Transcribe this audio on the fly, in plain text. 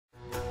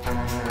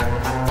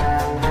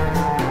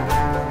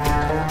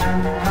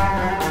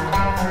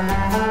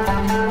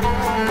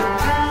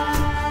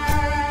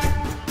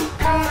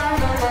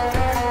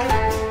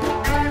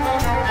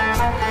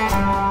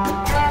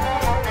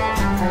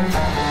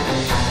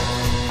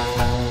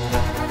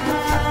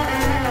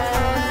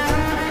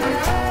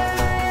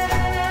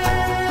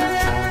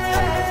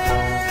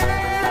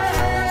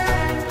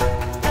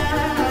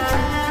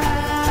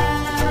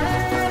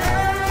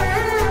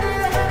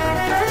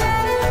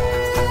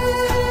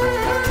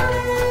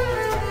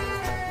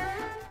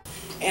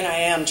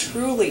am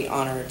truly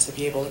honored to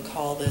be able to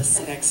call this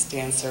next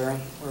dancer.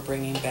 We're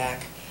bringing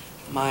back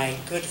my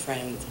good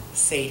friend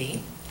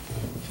Sadie,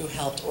 who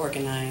helped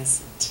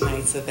organize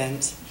tonight's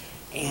event,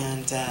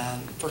 and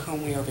for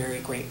whom we are very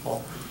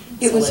grateful.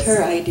 It was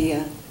her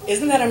idea.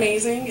 Isn't that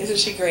amazing? Isn't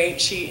she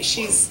great? Here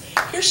she is,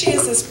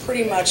 this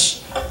pretty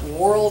much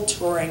world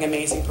touring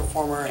amazing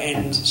performer,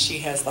 and she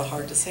has the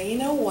heart to say, you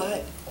know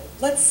what?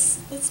 Let's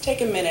take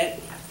a minute,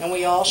 and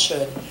we all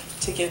should,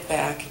 to give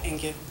back and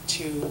give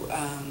to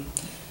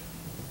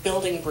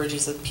building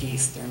bridges of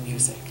peace through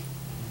music.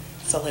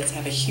 So let's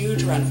have a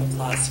huge round of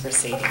applause for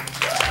Sadie.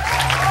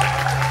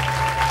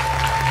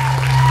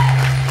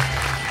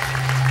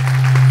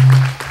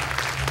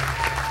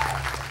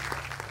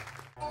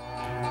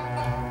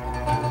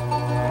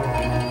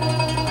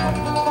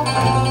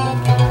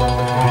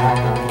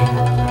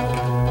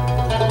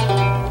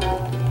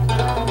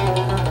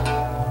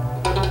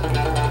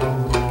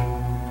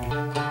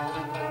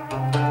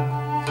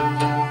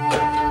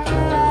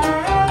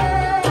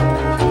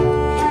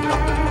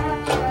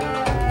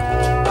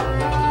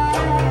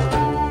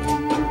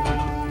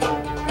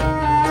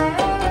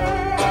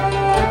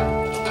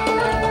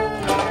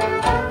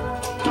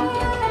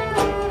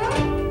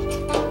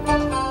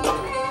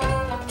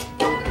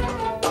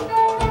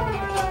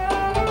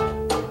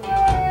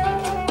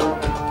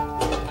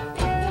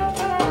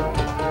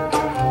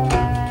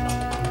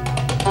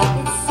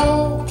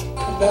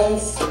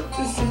 Nice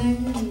to see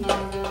you.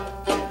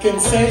 Can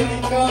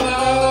Sadie come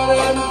out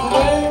and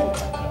play?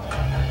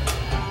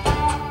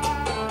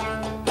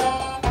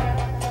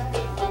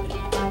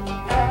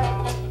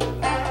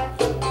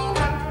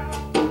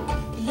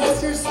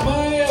 Yes, your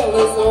smile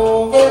is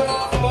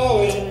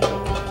overflowing,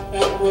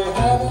 and we're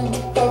having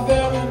a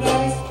very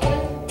nice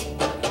day.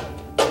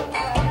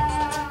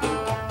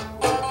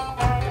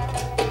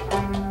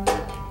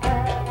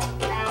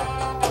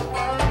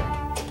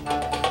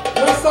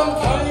 You're some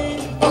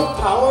kind of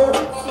power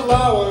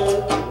flower.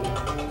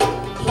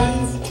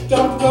 Please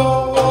don't go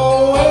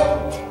away.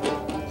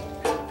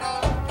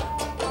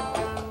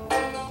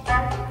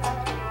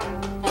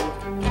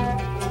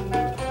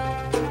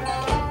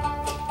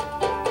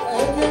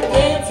 And your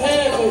dance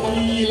has a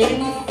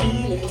healing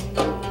feeling.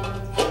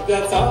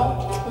 That's all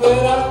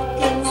that I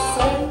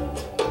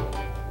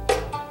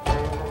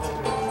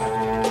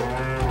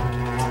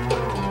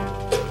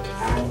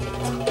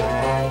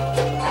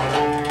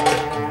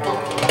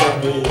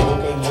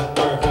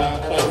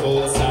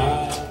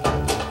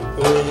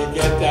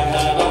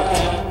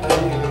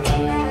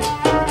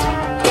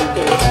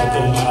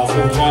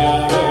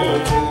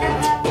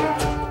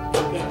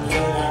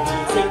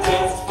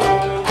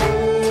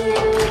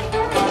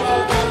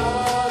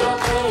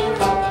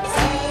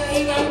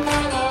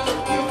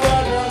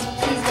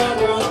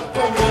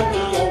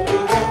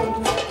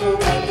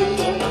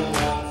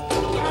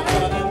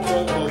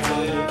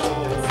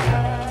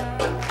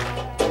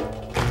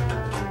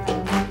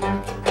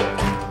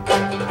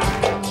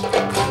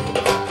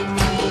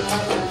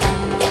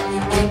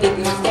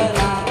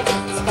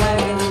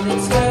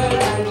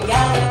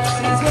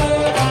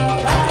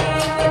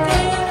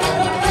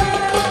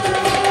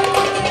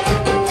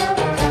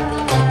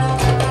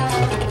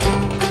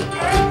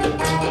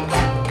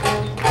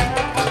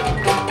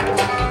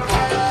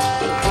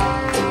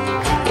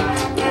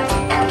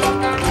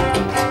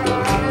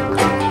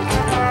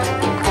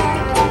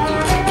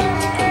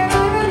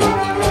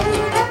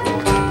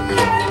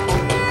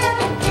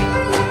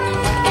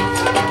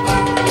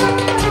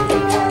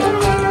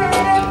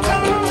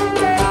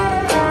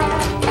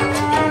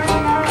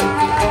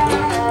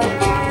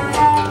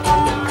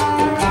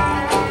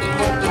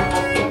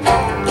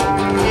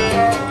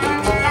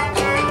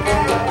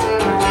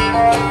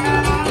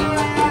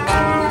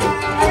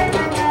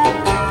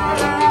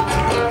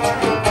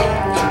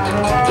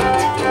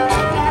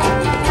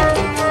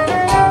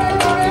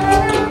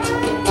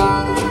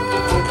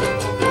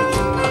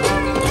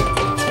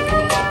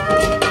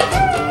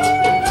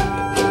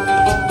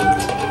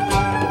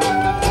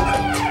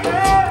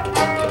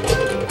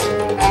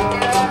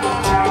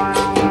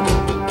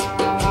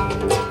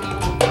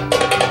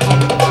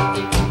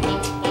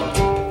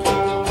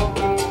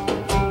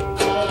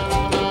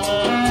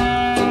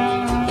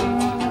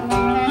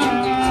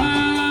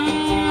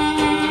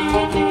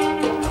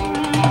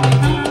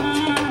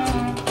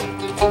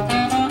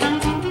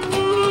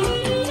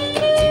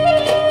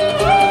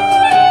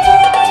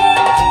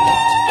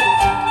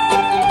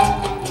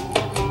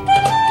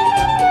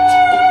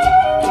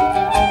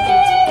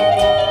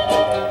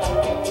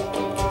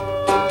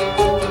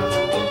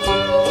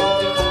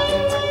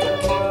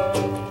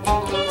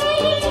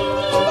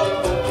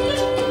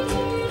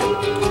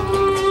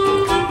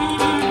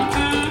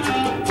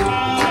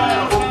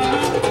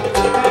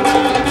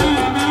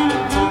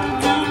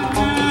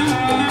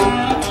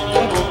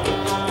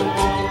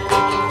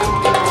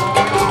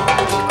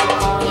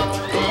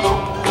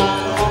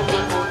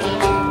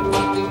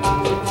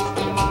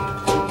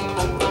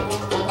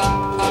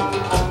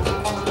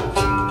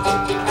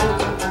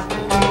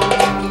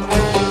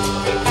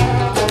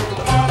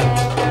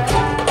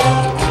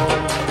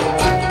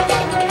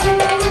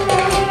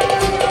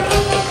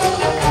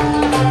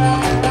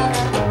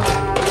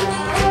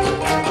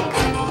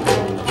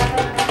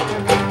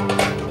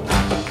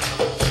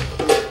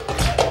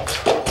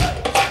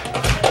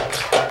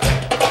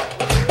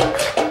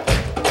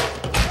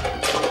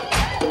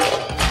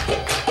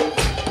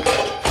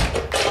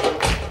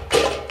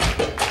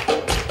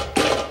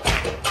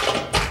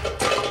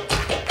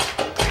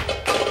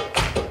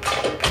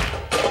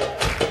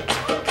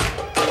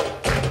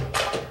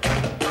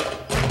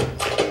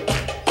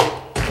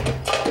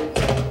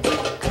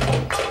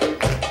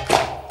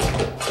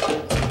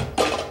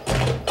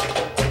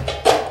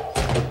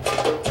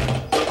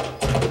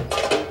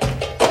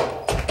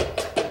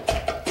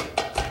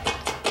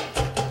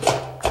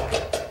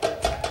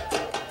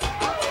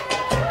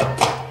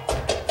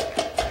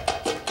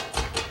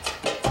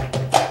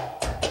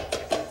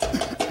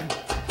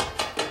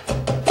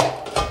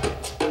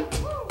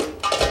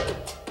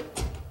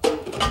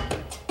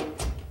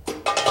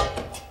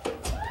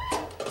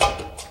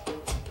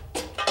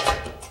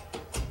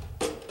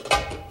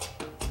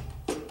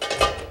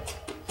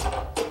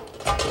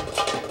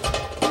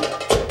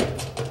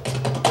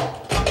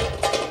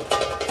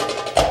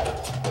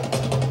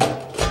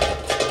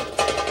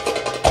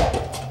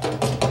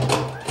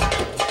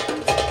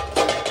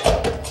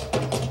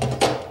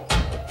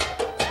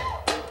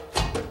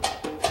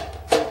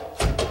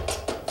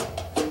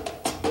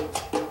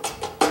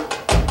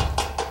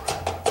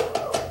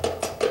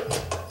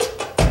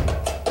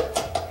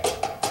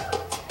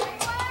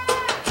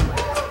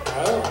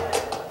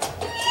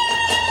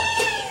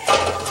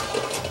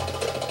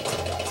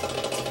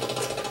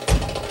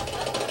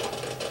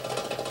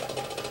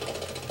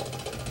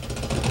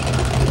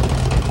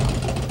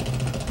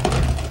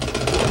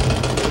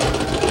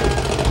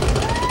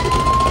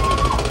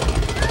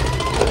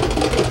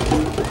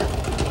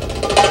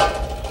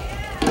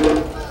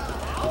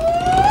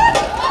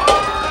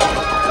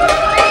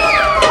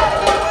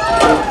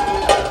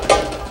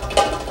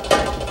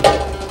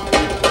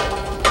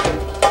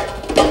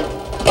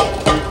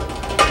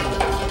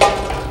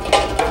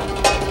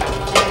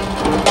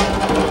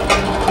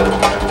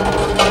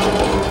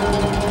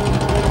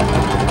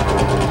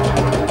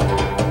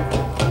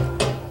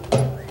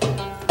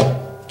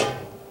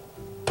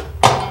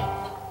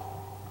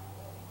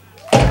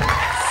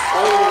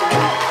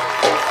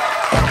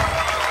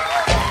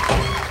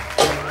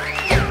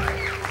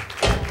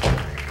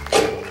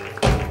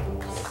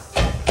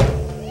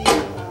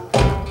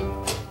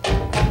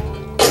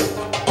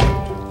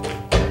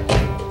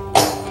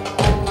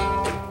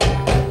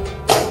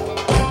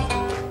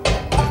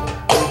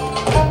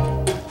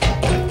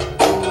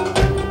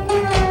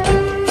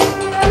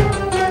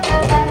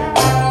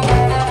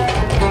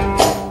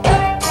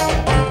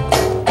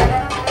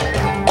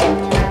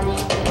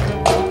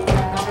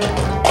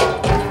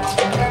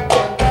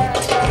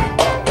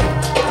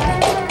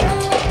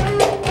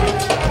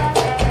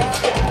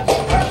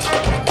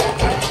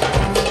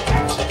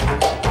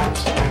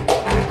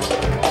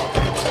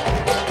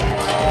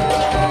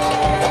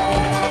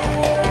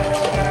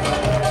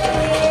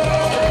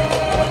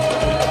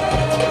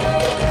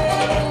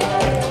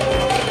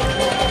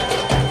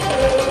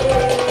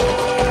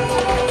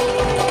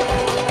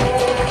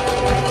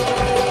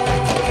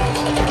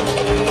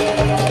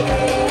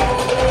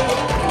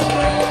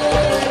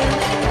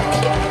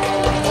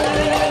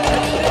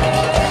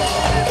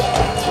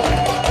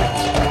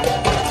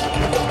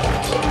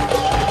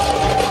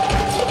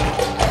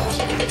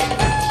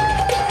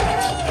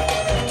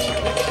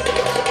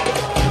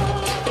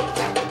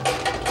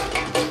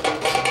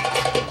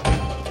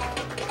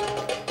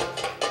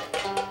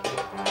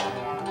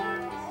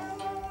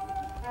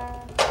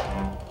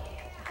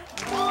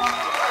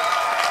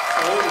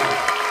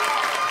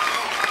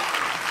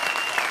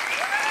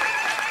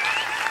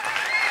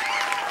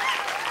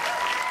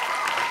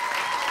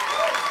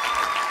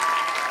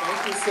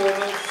you so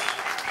much.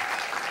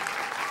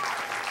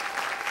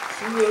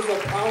 She is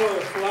a power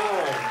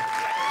flower.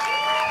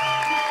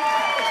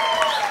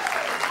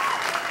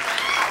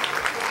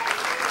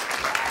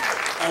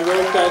 I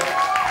wrote that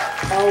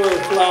power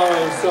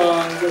flower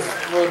song just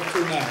for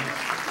tonight.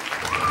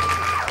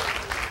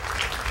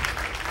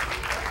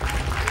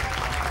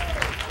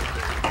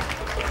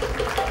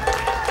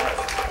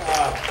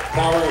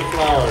 Power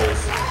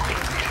flowers.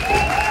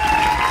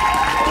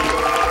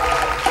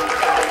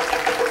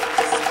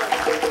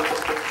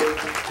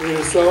 We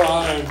are so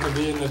honored to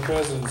be in the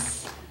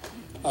presence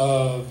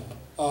of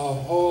a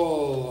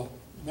whole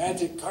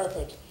magic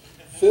carpet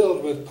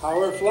filled with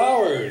power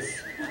flowers.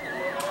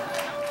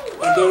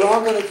 And they're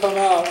all going to come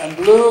out and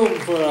bloom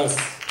for us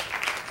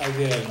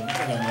again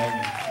in a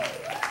moment.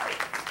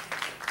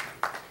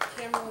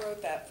 Cameron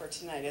wrote that for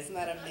tonight. Isn't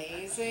that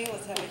amazing?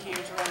 Let's have a huge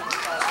round of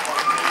applause for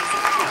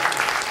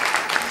that amazing.